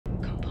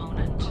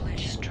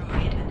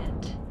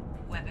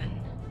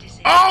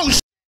Oh,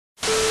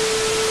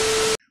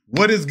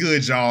 what is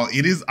good, y'all?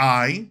 It is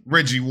I,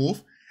 Reggie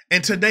Wolf,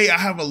 and today I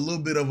have a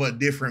little bit of a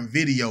different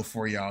video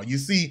for y'all. You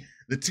see,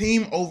 the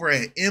team over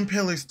at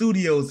Impeller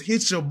Studios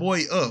hit your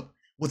boy up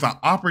with an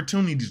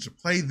opportunity to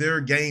play their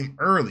game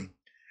early.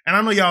 And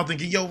I know y'all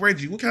thinking, yo,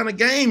 Reggie, what kind of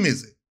game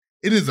is it?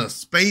 It is a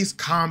space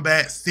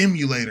combat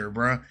simulator,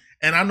 bruh.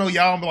 And I know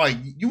y'all be like,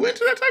 you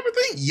into that type of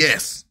thing?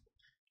 Yes.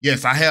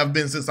 Yes, I have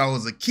been since I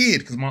was a kid,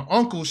 because my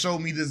uncle showed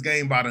me this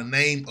game by the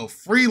name of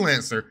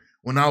Freelancer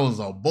when I was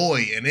a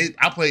boy, and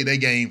I played that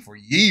game for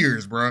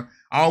years, bro.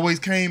 I always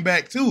came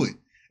back to it.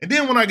 And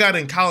then when I got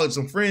in college,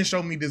 some friends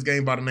showed me this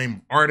game by the name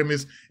of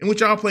Artemis, in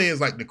which y'all play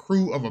as like the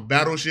crew of a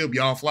battleship.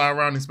 Y'all fly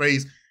around in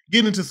space,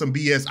 get into some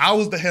BS. I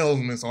was the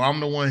helmsman, so I'm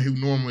the one who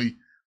normally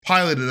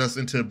piloted us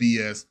into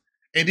BS.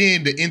 And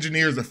then the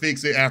engineers will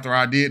fix it after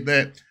I did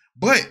that.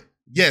 But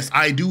yes,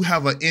 I do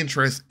have an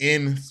interest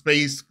in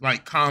space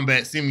like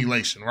combat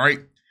simulation, right?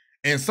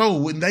 And so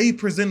when they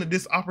presented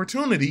this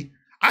opportunity,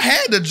 I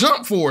had to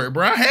jump for it,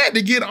 bro. I had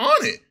to get on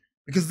it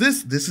because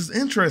this is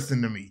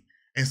interesting to me.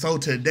 And so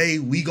today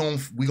we gonna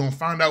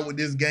find out what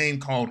this game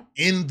called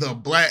In the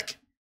Black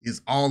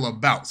is all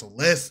about. So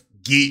let's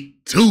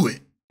get to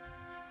it.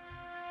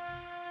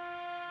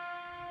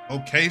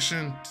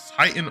 Location: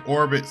 Titan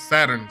orbit,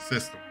 Saturn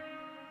system.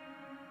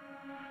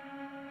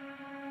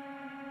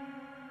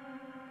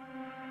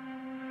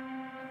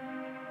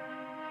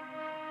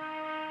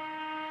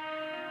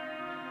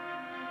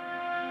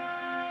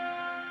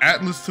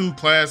 Atlas II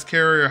class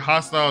carrier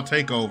hostile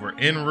takeover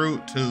en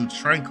route to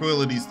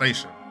Tranquility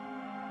Station.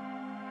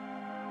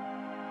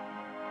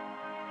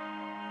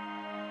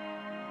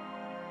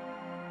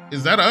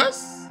 Is that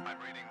us? I'm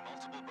reading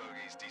multiple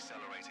bogies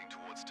decelerating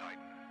towards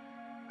Titan.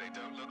 They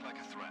don't look like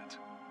a threat.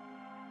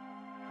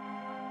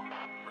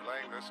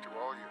 Relaying this to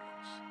all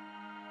units.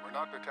 We're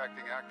not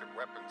detecting active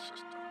weapon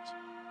systems.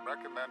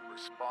 Recommend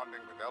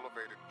responding with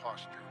elevated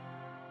posture.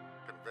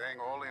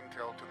 Conveying all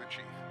intel to the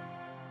chief.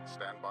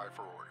 Stand by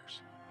for orders.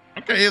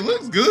 Okay, it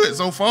looks good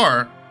so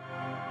far.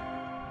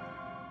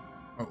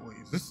 Oh wait,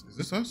 is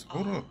this us?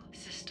 Hold up.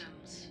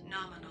 Systems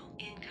nominal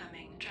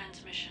incoming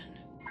transmission.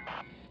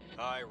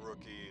 Hi,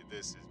 rookie.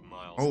 This is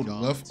Miles. Oh, the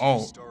left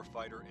alt.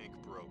 Starfighter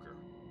Inc. broker.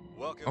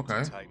 Welcome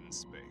to Titan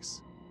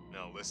Space.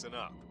 Now listen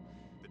up.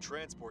 The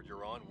transport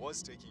you're on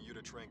was taking you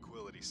to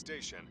Tranquility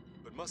Station,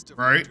 but must have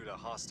moved due to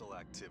hostile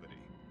activity.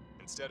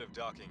 Instead of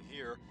docking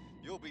here,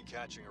 you'll be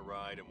catching a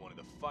ride in one of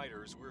the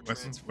fighters we're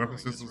transferring. Weapon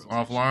systems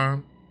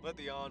offline. Let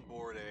the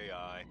onboard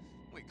AI,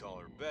 we call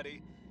her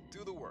Betty,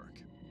 do the work.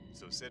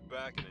 So sit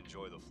back and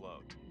enjoy the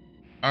float.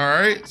 All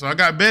right, so I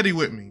got Betty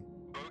with me.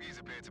 Bogies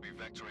appear to be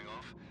vectoring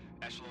off.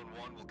 Echelon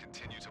 1 will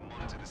continue to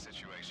monitor the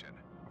situation.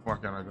 How far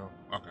can I go?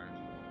 Okay.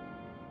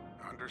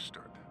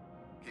 Understood.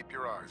 Keep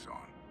your eyes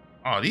on.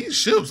 Oh, these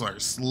ships are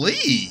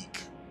sleek.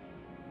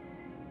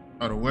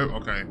 Oh, the web.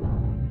 Okay.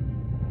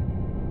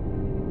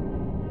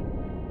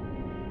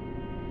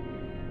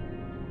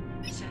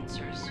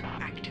 Sensors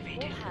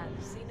activated. All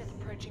hands, Zenith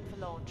approaching for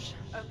launch.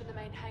 Open the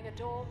main hangar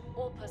door.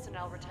 All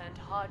personnel return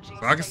to hard G.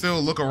 So I can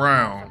still look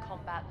around. For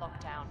combat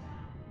lockdown.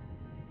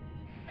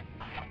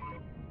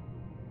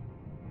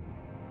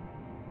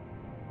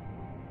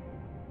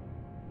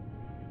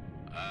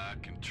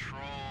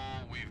 Control,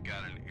 we've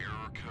got an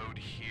error code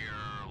here.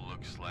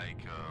 Looks like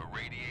a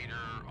radiator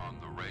on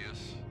the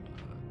Reyes.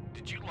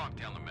 Did you lock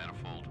down the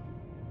manifold?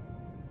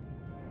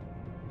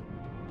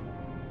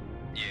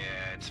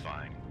 Yeah, it's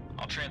fine.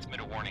 I'll transmit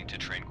a warning to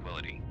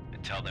Tranquility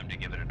and tell them to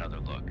give it another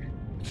look.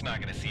 It's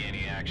not going to see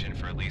any action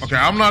for at least... Okay,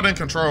 I'm not in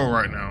control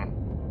right now.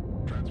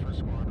 Transfer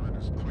squadron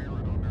is clear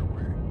and on their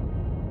way.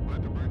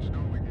 Let the bridge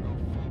know we can go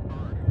full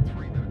bird in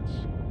 3 minutes.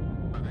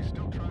 Are they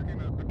still tracking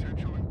that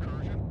potential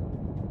incursion?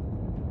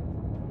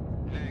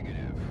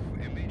 Negative.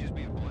 It may just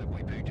be a blip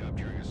we picked up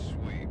during a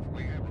sweep.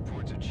 We have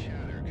reports of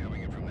chatter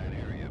coming in from that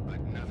area,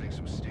 but nothing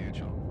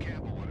substantial. Cap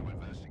will want to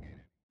investigate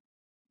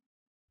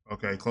it.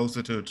 Okay,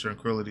 closer to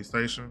Tranquility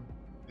Station.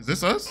 Is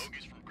this us?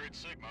 Bogies from Grid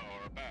Sigma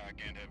are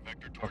back and have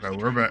vectored towards Okay,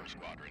 the we're back.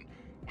 squadron.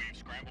 We've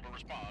scrambled a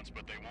response,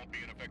 but they won't be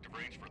in effective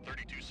range for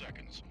 32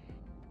 seconds.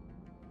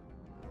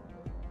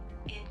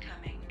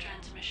 Incoming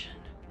transmission.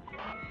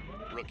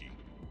 Rookie,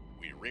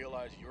 we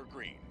realize you're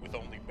green with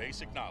only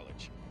basic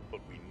knowledge,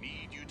 but we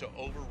need you to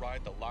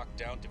override the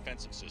lockdown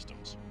defensive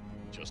systems.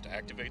 Just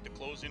activate the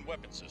close-in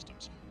weapon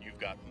systems. You've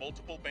got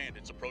multiple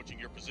bandits approaching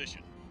your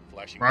position.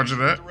 Flashing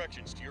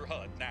directions to your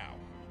HUD now.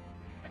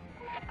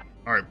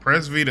 All right,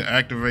 press V to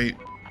activate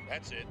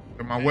That's it.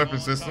 my weapon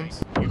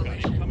systems. You've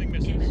got incoming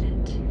missiles.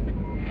 Imminent.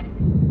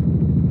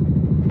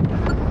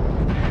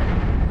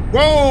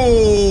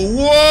 Whoa,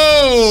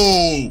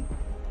 whoa!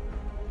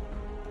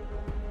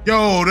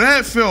 Yo,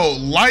 that felt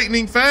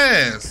lightning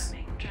fast.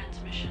 Incoming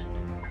transmission.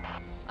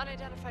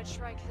 Unidentified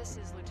Shrike, this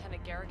is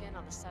Lieutenant Garrigan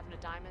on the Seven of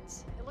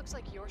Diamonds. It looks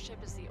like your ship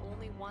is the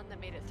only one that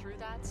made it through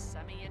that,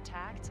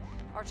 semi-intact.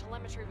 Our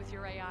telemetry with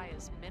your AI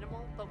is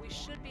minimal, but we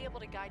should be able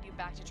to guide you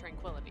back to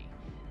Tranquility.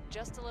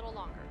 Just a little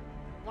longer.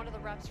 One of the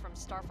reps from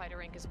Starfighter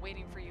Inc. is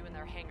waiting for you in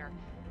their hangar.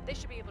 They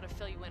should be able to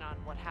fill you in on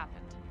what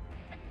happened.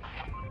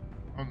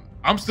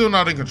 I'm still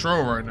not in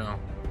control right now.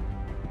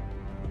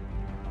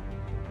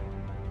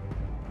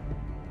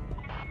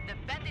 The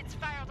bandits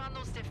fired on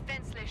those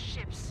defenseless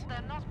ships.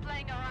 They're not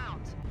playing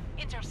around.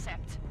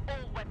 Intercept.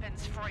 All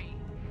weapons free.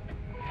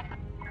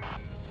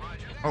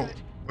 Oh,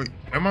 wait,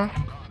 am I?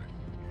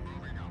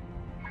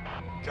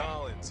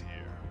 Collins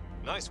here.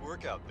 Nice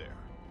work out there.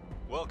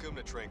 Welcome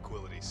to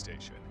Tranquility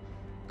Station.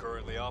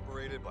 Currently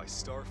operated by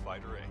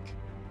Starfighter Inc.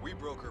 We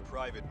broker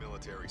private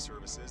military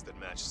services that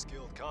match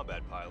skilled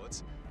combat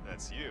pilots,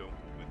 that's you,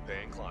 with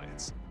paying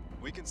clients.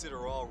 We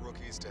consider all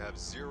rookies to have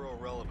zero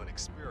relevant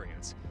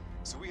experience,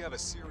 so we have a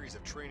series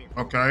of training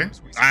programs.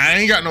 Okay, I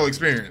ain't got no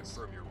experience.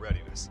 Confirm your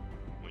readiness.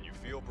 When you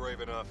feel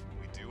brave enough,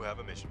 we do have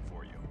a mission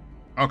for you.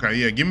 Okay,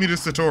 yeah, give me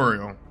this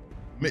tutorial.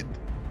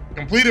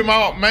 Completed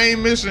my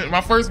main mission,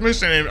 my first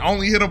mission, and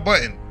only hit a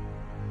button.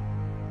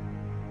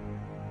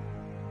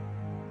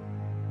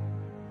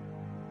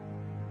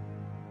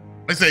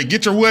 They said,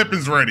 get your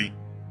weapons ready.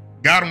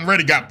 Got them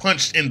ready, got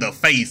punched in the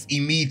face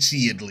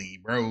immediately,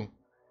 bro.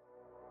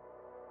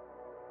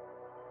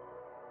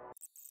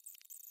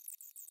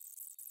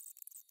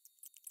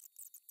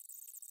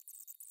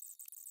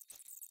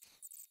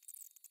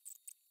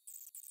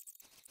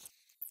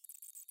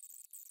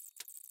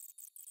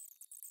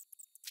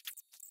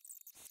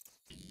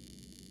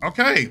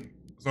 Okay,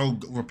 so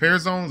repair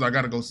zones, I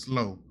gotta go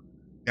slow.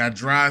 Gotta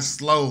drive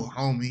slow,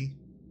 homie.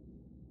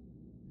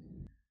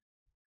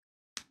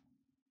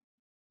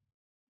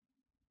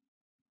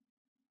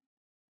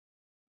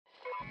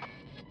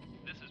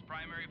 This is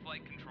Primary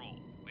Flight Control.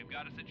 We've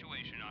got a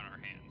situation on our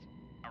hands.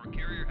 Our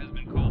carrier has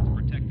been called to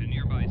protect a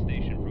nearby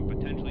station from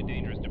potentially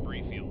dangerous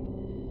debris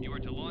field. You are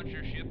to launch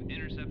your ship,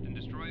 intercept, and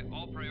destroy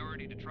all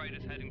priority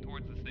detritus heading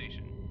towards the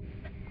station.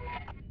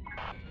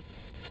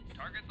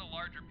 Target the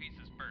larger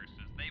pieces first,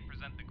 as they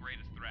present the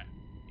greatest threat.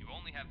 You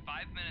only have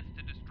 5 minutes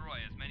to destroy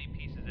as many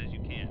pieces as you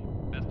can.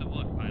 Best of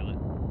luck, pilot.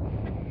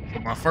 So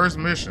my first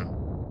mission.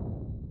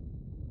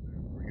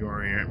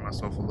 Reorient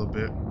myself a little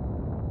bit.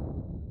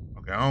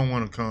 Okay, I don't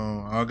want to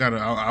come.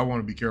 I want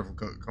to be careful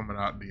coming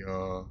out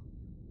the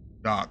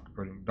dock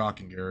for the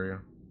docking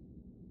area.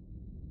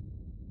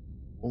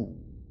 Oh.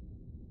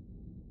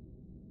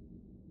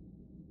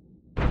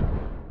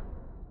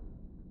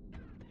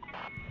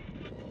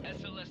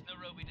 SLS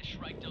Nairobi to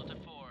Shrike Delta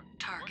 4.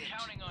 Target We're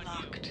counting on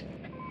locked. you.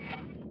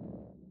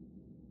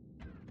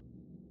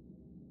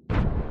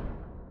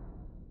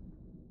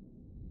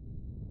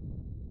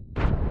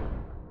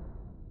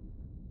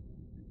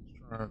 Let's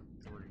try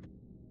 3.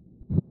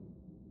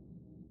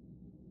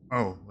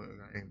 Oh, I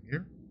got aim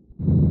here.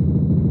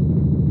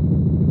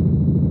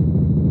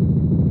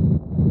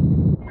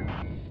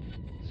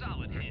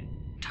 Solid hit.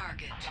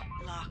 Target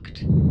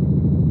locked.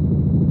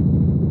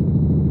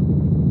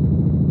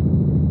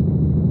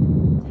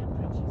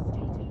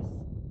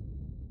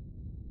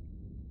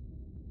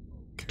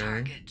 Okay.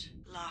 Target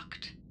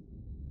locked.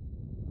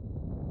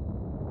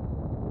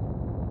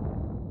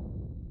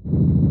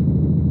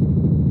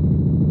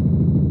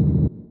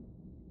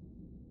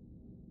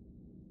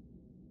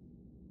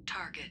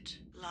 Target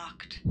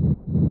locked.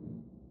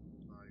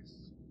 Nice.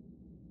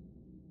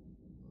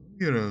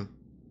 Get a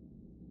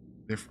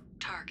different.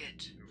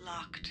 Target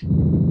locked.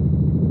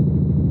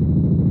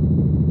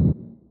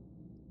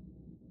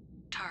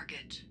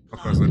 Target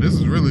locked. Okay, so this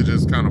is really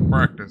just kind of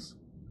practice.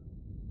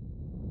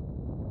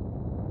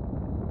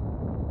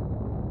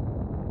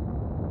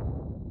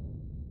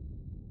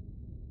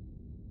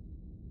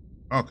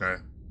 Okay.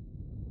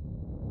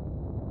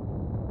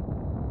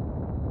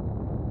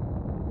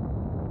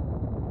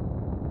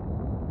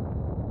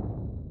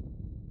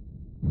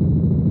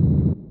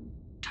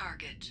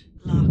 Target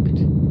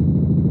locked.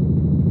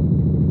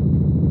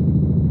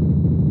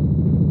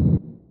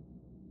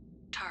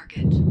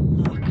 Target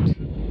locked.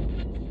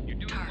 You're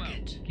doing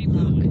Target well. Keep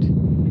locked.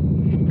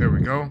 moving. There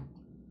we go.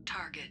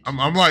 Target.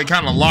 I'm like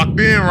kind of locked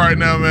in right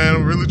now, man.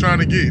 I'm really trying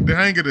to get the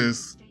hang of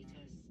this.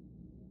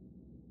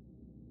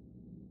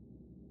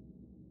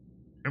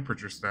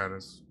 Temperature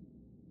status.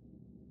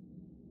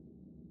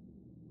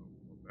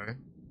 Okay.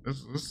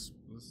 Let's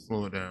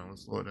slow it down.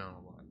 Let's slow it down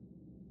a lot.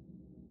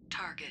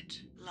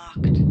 Target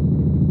locked.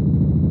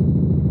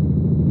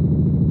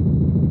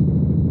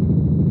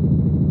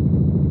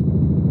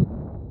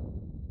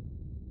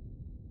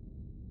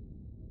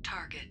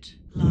 Target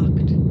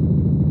locked.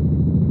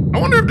 I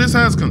wonder if this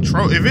has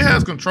control. If it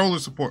has controller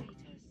support.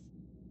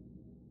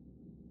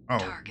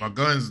 Oh, my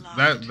guns.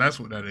 That's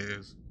what that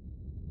is.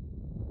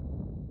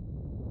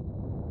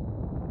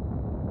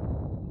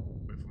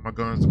 Wait for my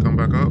guns to come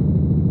back up.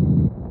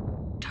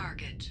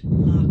 Target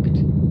locked.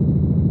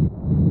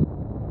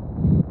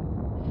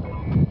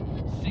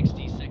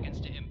 60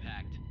 seconds to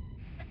impact.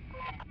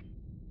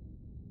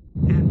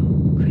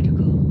 Ammo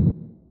critical.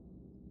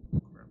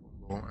 Crap,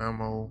 I'm low on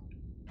ammo.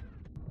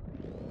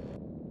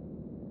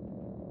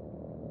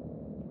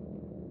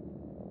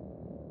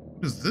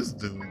 What does this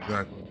do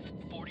exactly?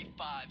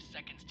 45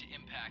 seconds to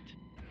impact.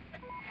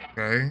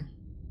 Okay.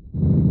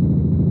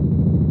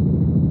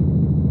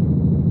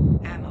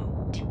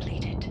 Ammo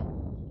depleted.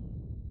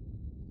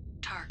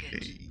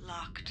 Target Hey.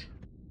 locked.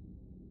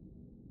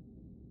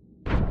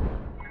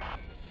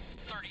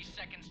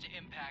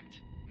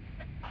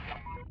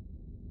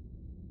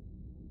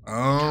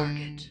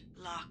 Target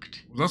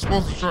locked. Was I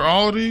supposed to destroy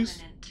all of these?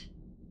 Imminent.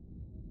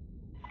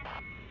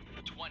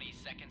 20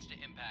 seconds to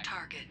impact.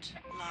 Target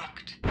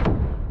locked.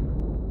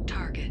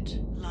 Target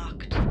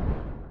locked.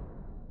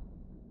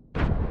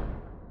 Come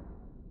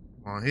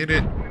on, hit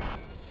it. 10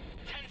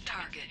 seconds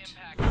Target to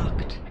impact.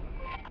 locked.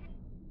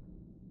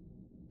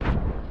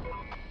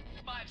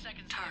 5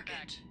 seconds to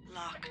Target impact.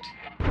 locked.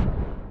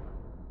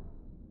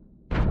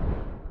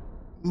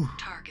 Ooh.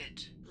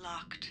 Target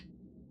locked.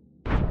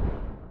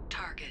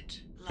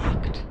 Target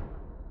locked.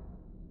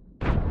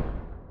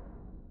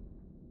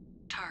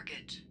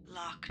 Target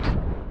locked.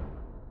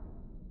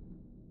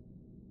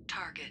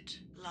 Target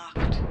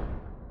locked.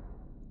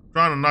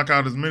 Trying to knock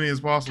out as many as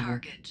possible.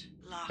 Target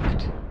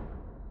locked.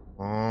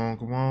 Come on,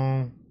 come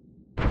on.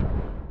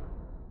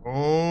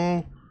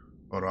 Oh.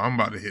 Hold on, I'm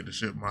about to hit the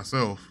ship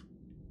myself.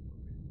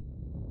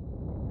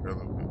 Here a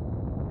little bit.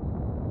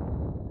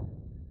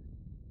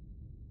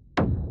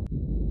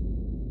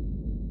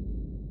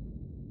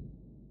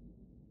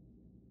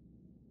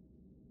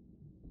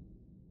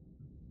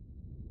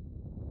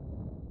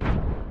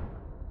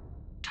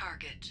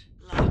 Target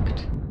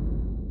locked.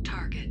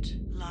 Target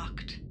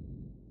locked.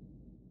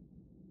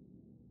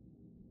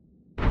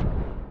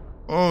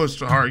 Oh, it's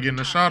hard getting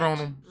a shot on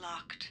him.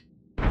 Locked.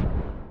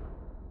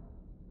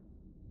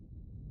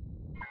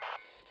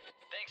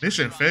 Thanks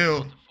Mission for dropping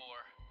failed. us to 4.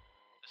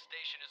 The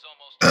station is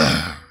almost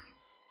over,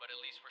 but at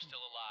least we're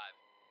still alive.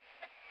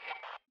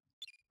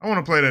 I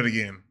want to play that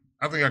again.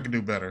 I think I can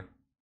do better.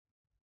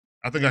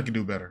 I think I can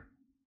do better.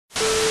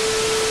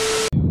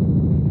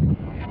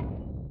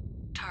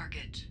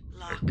 Target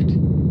locked.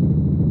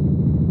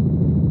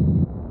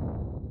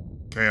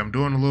 Okay, I'm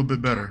doing a little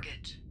bit better.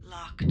 Target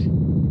locked.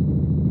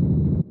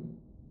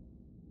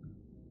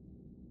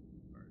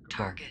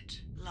 Come on.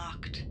 Target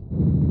locked.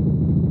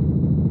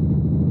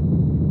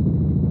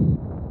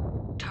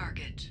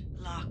 Target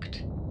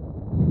locked.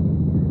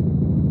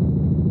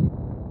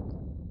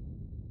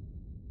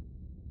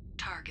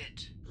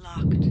 Target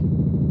locked.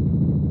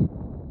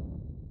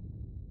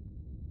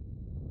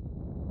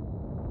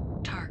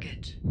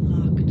 Target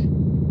locked. You're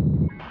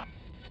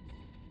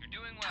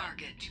doing well.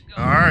 Target. Keep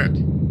going. All right.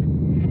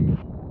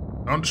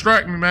 Don't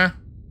distract me, man.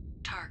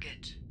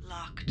 Target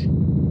locked.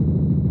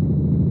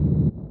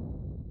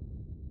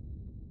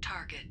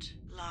 Target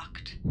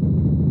locked.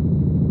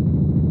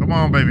 Come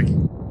on, baby.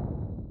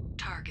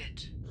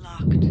 Target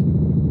locked.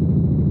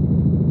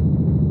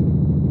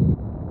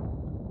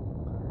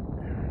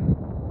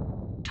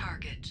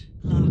 Target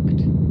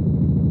locked.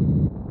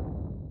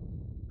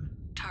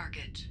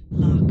 Target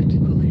locked.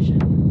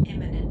 Collision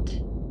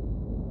imminent.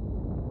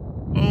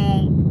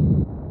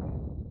 Oh.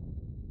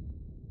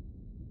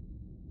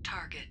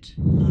 Target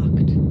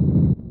locked.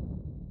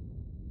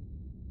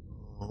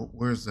 Oh,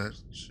 where's that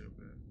ship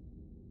at?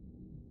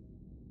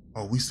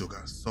 Oh, we still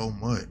got so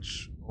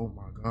much. Oh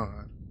my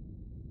God.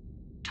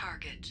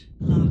 Target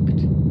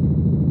locked.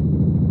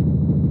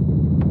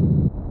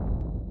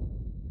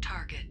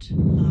 Target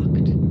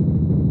locked.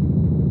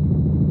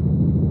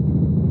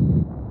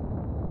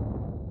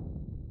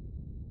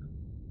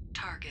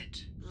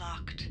 Target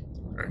locked.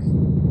 Okay.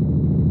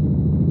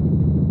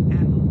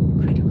 Ammo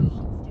critical.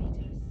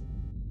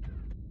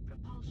 Status.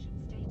 Propulsion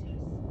status.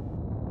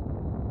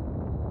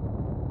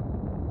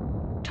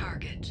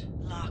 Target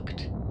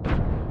locked.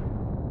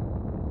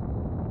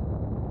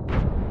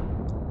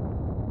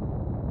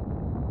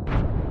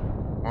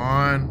 Come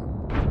on.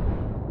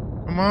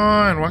 Come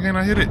on. Why can't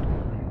I hit it?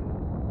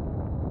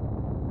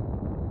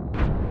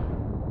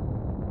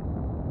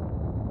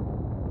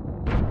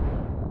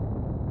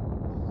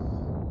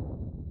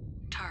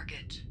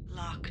 Target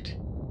locked.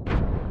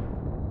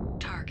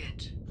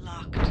 Target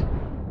locked. Come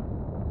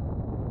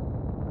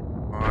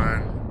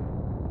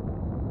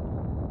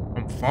on.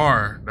 I'm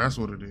far. That's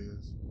what it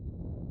is.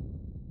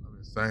 I'm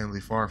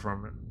insanely far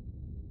from it.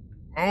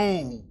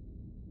 Oh.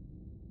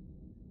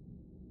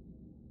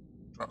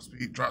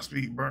 Drop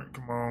speed, burn.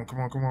 Come on, come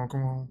on, come on,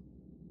 come on.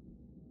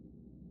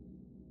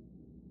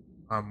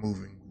 I'm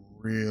moving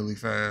really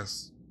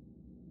fast.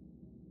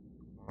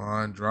 Come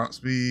on, drop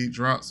speed,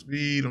 drop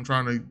speed. I'm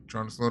trying to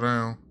slow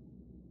down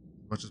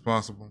as much as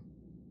possible.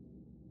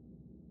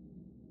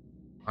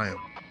 I am.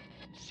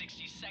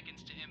 60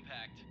 seconds to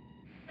impact.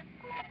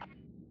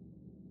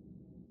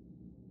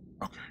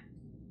 Okay.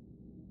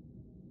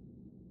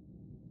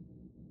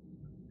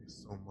 There's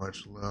so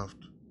much left.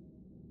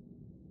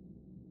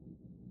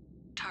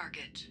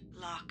 Target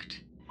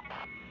locked.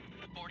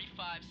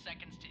 45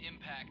 seconds to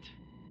impact.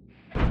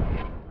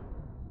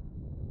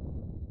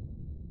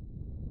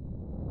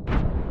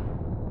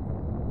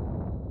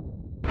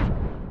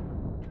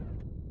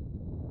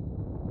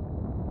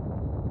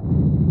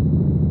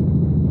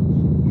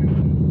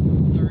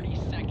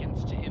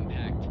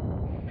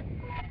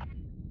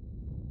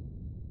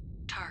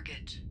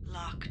 Target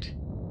locked.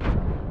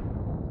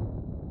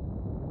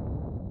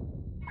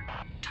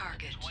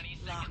 Target 20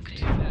 seconds locked.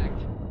 to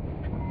impact.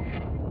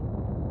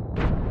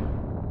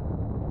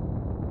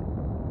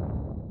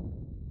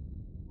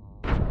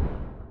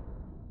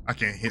 I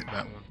can't hit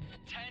that one.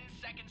 10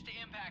 seconds to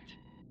impact.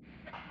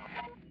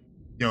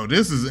 Yo,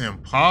 this is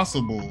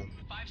impossible.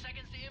 5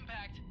 seconds to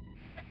impact.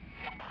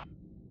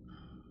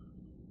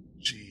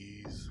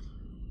 Jeez.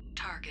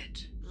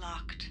 Target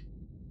locked.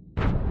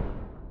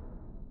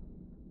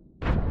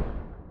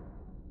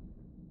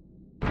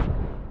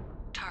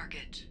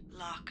 Target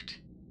locked.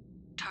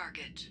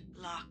 Target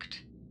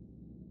locked.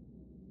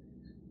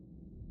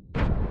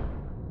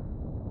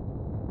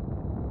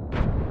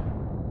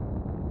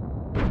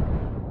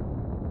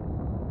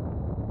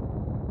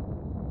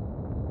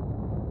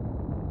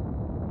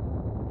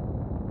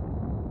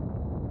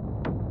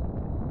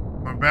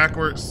 I'm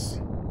backwards.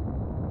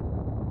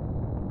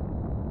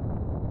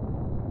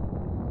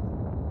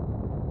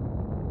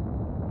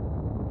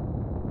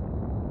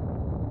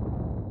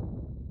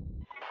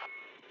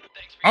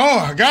 Oh,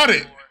 I got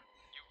it. You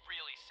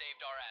really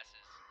saved our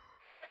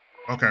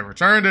asses. Okay,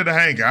 return to the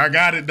hangar. I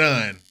got it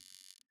done.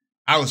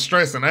 I was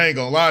stressing. I ain't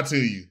gonna lie to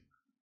you.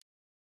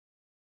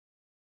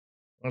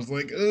 I was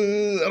like,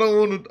 I don't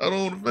want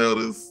to fail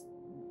this.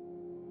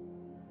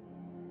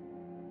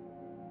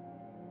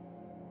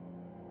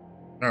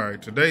 All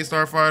right, today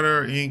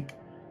Starfighter Inc.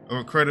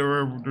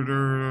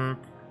 Credit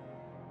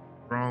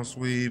drone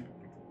sweep.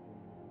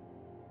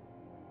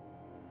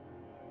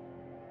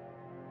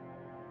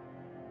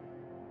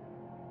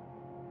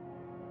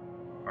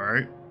 All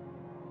right.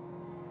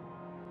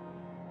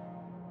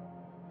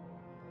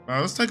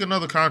 Let's take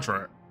another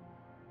contract.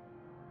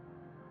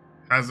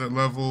 Hazard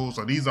level.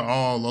 So these are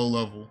all low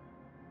level.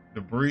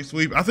 Debris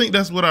sweep. I think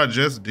that's what I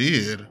just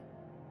did.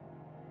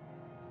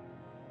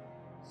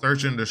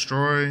 Search and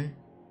destroy.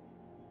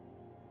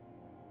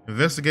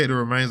 Investigate the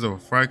remains of a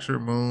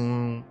fractured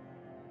moon.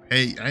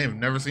 Hey, I have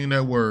never seen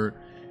that word.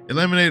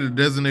 Eliminate a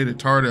designated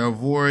target.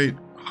 Avoid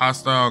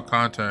hostile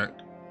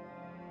contact.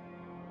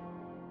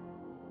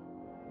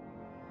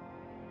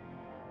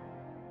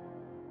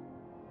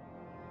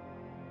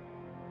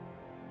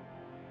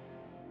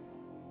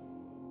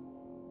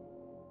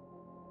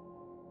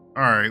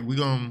 All right, we're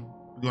gonna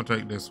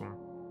take this one.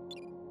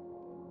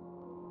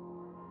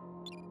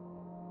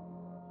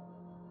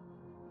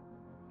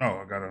 Oh,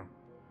 I gotta.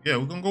 Yeah,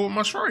 we're gonna go with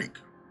my strike.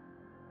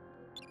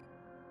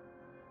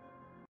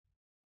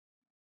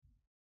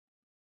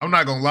 I'm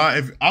not gonna lie.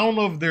 If I don't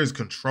know if there's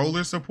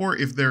controller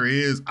support. If there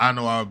is, I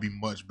know I would be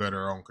much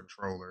better on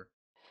controller.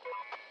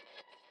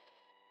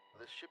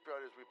 This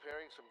shipyard is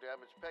repairing some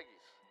damaged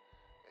Peggies,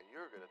 and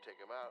you're gonna take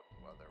them out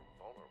while they're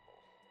vulnerable.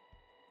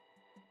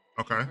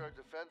 Okay. Shipyard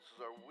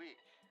defenses are weak,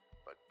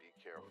 but be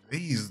careful.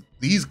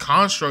 These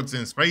constructs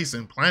in space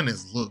and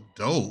planets look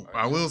dope.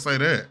 I will say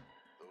that.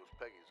 Those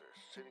Peggies are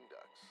sitting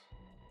ducks.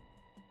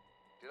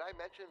 Did I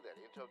mention that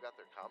Intel got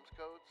their comms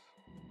codes?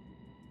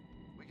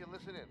 We can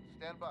listen in.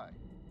 Stand by.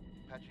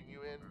 Patching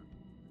you in.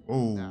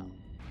 Oh. Now.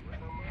 Red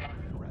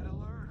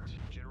alert!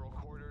 General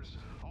quarters,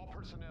 all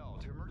personnel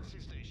to emergency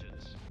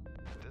stations.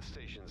 This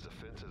station's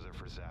defenses are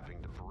for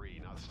zapping debris,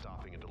 not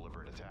stopping a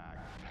deliberate attack.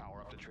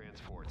 Power up the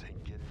transports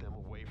and get them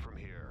away from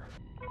here.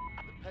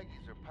 The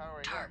Peggies are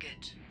powering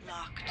Target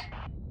locked.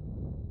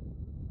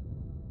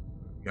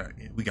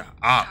 We got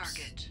ops.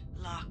 Target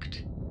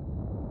locked.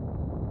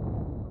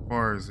 How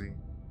far is he?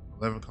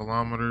 11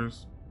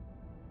 kilometers.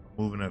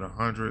 Moving at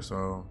 100,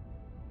 so.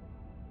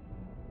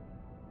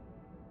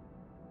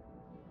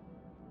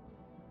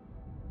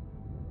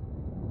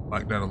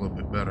 Like that a little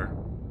bit better.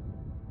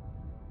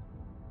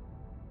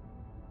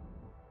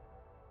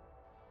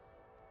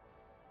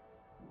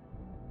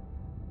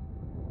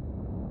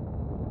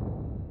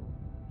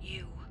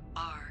 You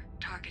are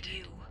targeted.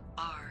 You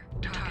are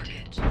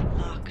targeted.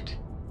 Locked.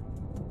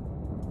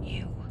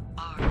 You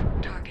are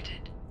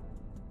targeted.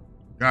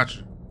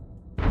 Gotcha.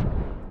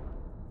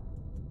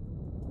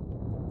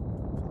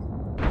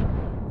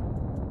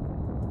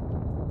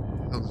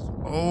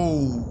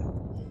 Oh.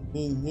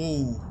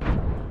 Whoa.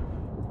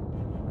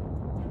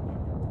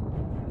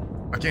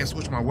 I can't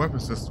switch my weapon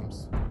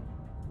systems.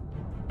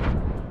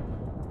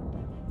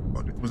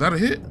 Oh, was that a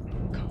hit?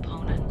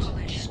 Component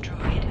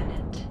destroyed.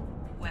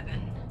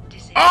 Weapon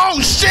disabled. Oh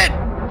shit!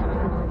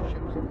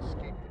 ships and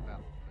escape the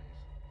battle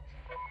phase.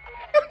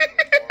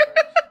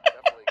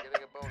 Definitely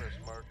getting a bonus,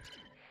 Mark.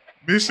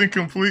 Mission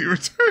complete.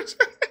 Return.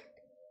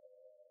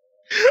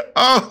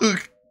 Oh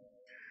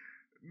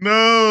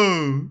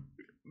no!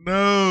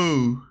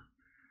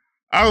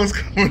 I was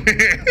coming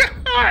in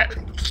hot.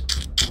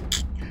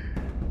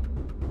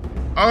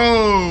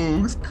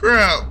 Oh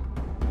crap!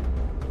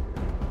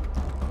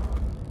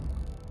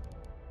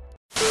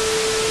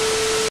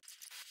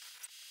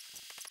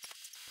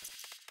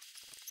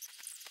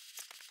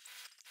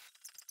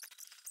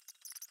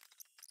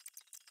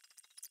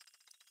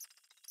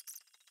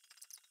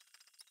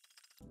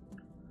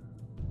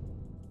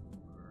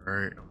 All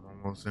right, I'm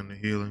almost in the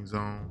healing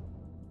zone.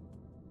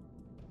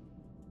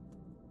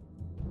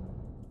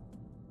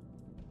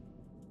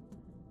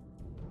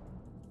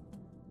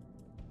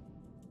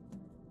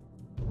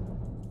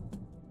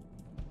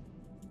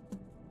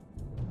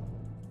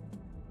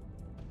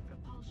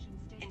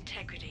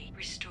 Integrity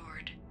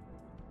restored.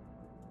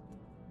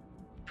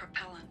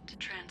 Propellant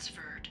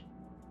transferred.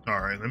 All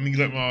right, let me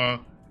get my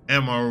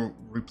ammo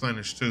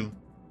replenished too.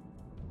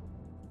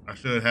 I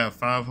should have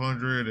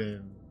 500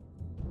 and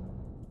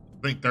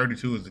I think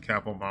 32 is the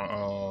cap on my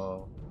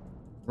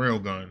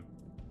railgun.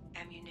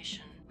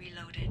 Ammunition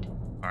reloaded.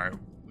 All right,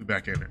 we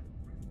back in it.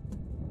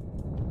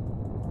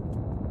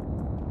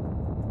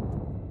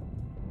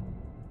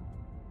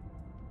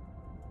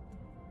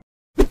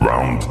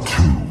 Round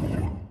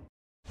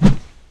 2.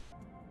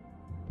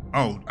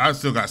 Oh, I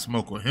still got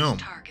smoke with him.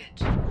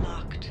 Target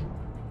locked.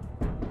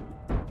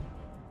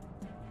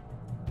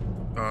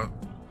 Let's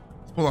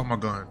pull out my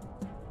gun.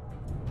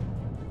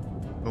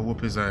 Go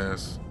whoop his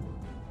ass.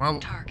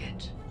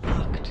 Target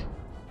locked.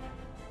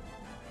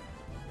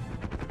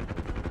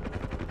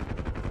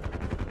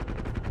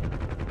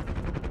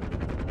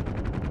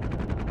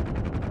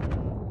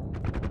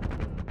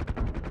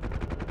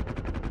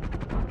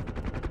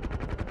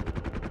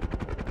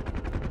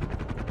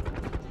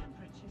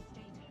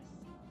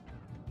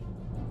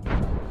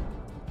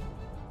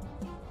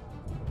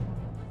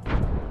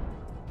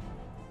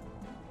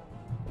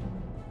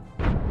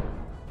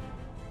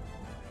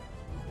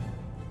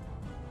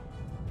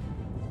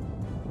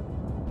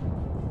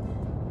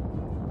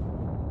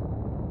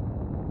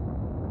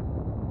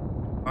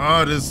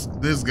 Oh,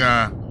 this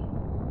guy.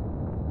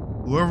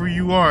 Whoever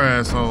you are,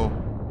 asshole,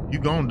 you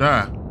gonna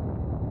die.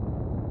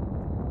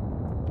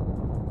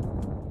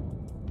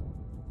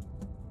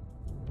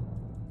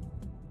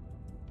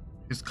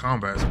 His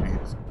combat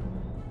speeds.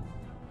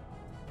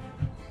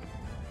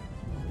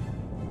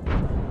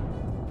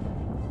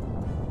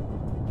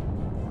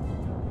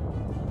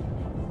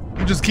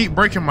 You just keep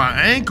breaking my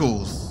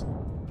ankles.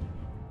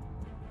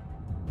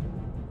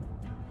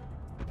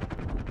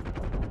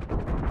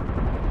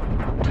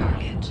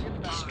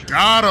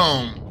 Got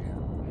him.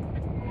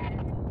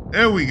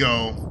 There we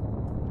go.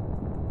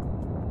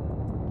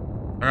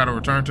 I gotta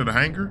return to the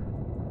hangar.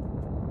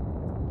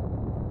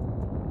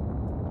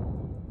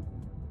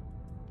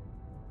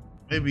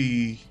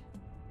 Maybe.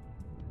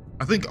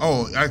 I think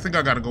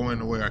I gotta go in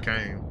the way I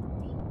came.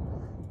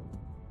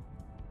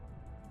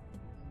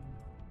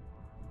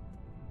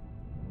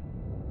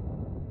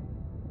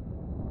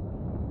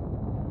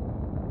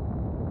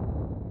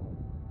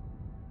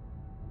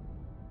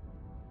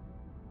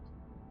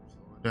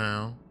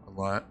 Down a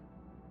lot.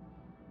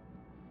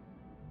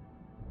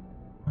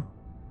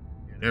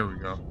 Yeah, there we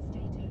go.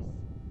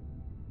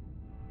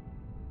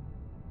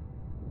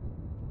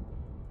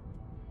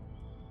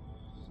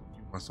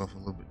 Give myself a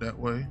little bit that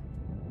way.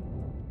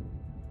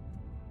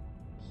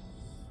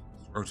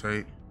 Let's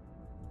rotate.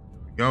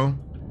 There we go.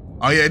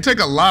 Oh yeah, it take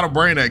a lot of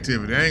brain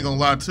activity. I ain't gonna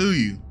lie to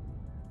you.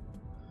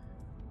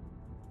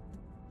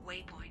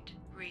 Waypoint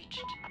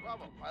reached.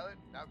 Bravo, pilot.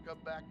 Now come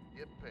back and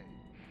get paid.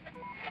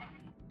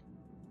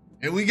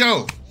 Here we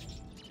go.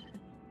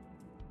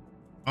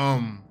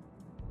 I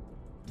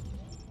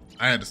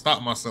had to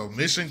stop myself.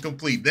 Mission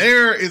complete.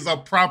 There is a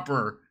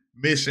proper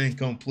mission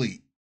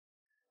complete.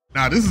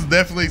 Now, this is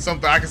definitely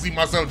something I can see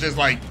myself just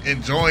like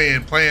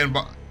enjoying, playing,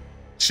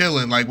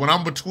 chilling. Like when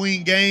I'm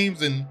between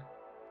games and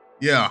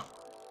yeah.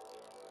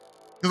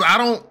 Cause I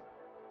don't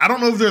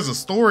know if there's a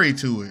story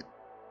to it.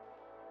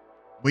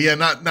 But yeah,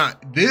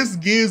 not this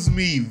gives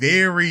me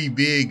very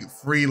big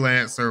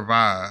freelancer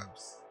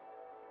vibes.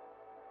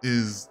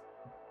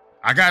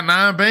 I got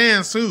 9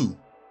 bands too.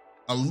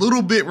 A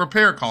little bit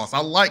repair costs. I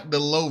like the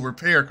low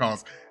repair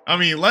costs. I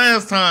mean,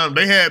 last time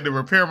they had to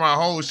repair my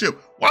whole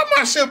ship. Why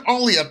my ship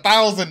only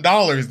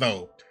 $1,000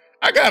 though?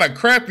 I got a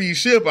crappy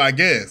ship, I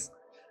guess.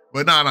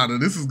 But no,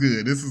 this is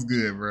good. This is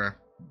good, bro.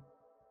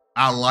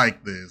 I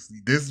like this.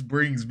 This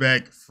brings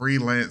back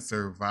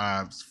freelancer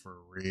vibes for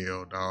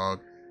real,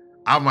 dog.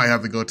 I might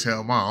have to go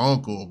tell my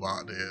uncle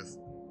about this.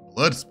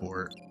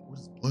 Bloodsport. What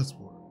is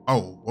Bloodsport?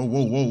 Oh,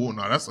 whoa.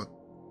 No, that's a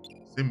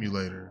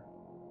simulator.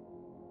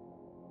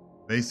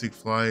 Basic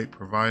flight,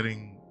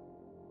 providing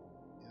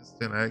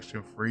instant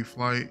action free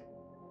flight,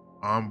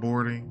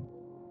 onboarding.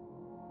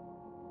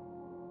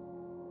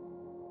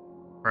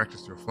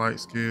 Practice your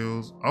flight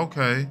skills.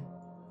 Okay.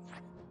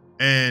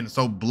 And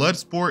so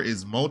Bloodsport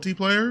is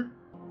multiplayer?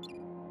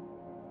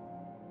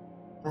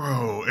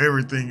 Bro,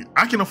 everything.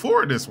 I can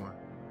afford this one.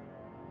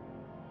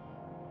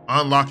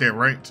 Unlock at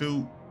rank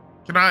 2.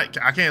 I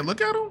can't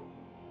look at them?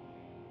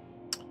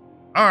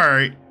 All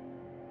right.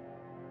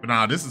 But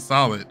nah, this is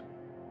solid.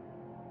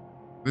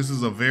 This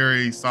is a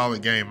very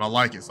solid game. I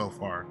like it so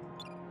far.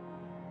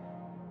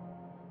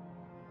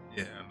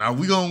 Yeah, now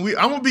I'm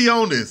gonna be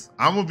on this.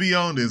 I'm gonna be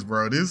on this,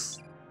 bro. This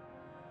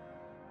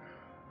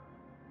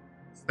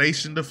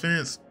station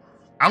defense.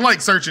 I like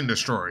search and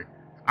destroy.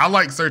 I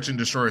like search and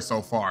destroy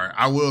so far.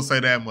 I will say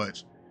that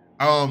much.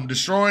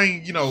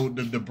 Destroying,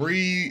 the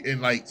debris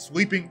and like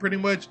sweeping pretty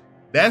much,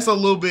 that's a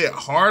little bit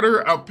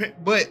harder,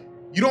 but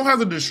you don't have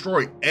to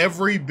destroy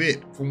every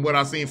bit from what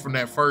I've seen from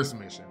that first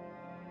mission.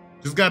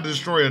 Just got to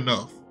destroy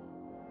enough.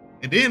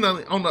 And then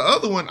on the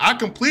other one, I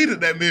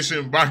completed that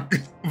mission by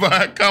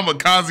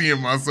kamikazing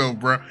myself,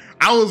 bro.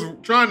 I was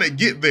trying to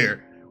get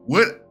there.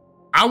 What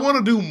I want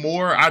to do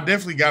more, I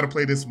definitely got to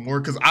play this more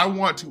because I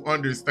want to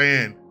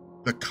understand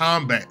the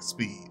combat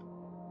speed.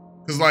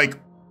 Because like,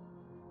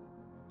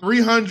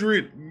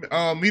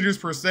 300 meters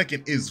per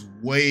second is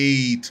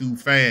way too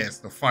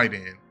fast to fight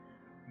in.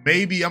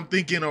 Maybe I'm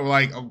thinking of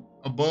like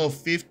above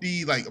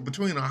 50, like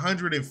between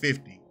 100 and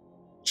 50.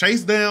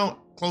 Chase down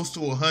close to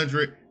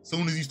 100.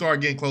 Soon as you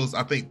start getting close,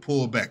 I think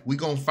pull back. We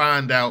gonna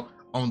find out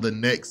on the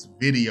next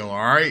video,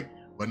 all right?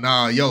 But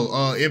nah, yo,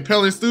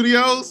 Impeller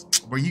Studios,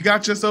 bro, you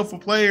got yourself a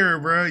player,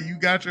 bro. You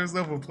got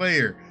yourself a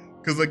player.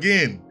 Because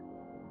again,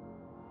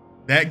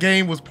 that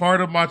game was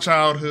part of my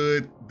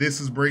childhood. This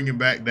is bringing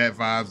back that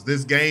vibes.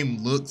 This game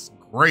looks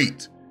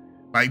great.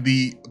 Like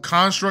the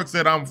constructs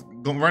that I'm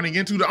running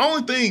into, the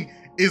only thing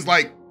is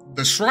like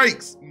the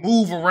strikes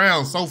move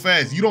around so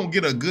fast. You don't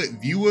get a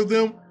good view of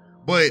them,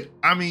 but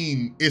I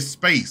mean, it's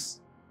space.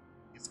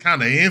 It's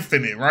kind of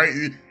infinite, right?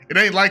 It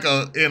ain't like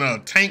in a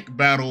tank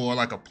battle or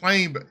like a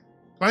plane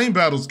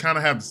battles kind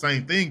of have the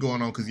same thing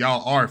going on because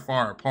y'all are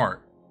far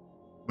apart.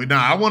 But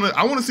now I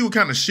wanna see what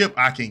kind of ship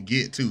I can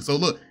get to. So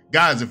look,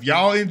 guys, if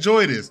y'all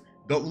enjoy this,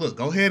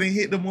 go ahead and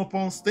hit them up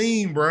on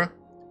Steam, bruh.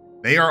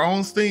 They are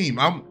on Steam.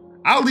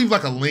 I'll leave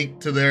like a link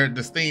to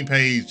the Steam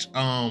page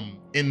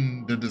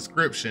in the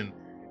description.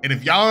 And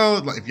if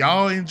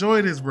y'all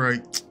enjoy this, bro,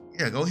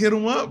 yeah, go hit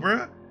them up,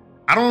 bro.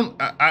 I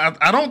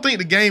don't think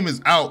the game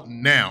is out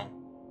now.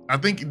 I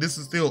think this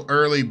is still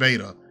early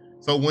beta.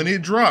 So when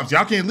it drops,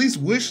 y'all can at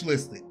least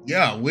wishlist it.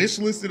 Yeah,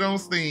 wishlist it on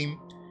Steam.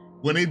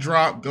 When it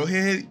drops, go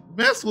ahead,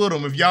 mess with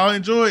them if y'all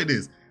enjoyed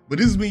this. But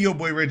this has been your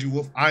boy Reggie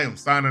Wolf. I am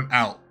signing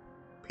out.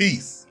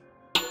 Peace.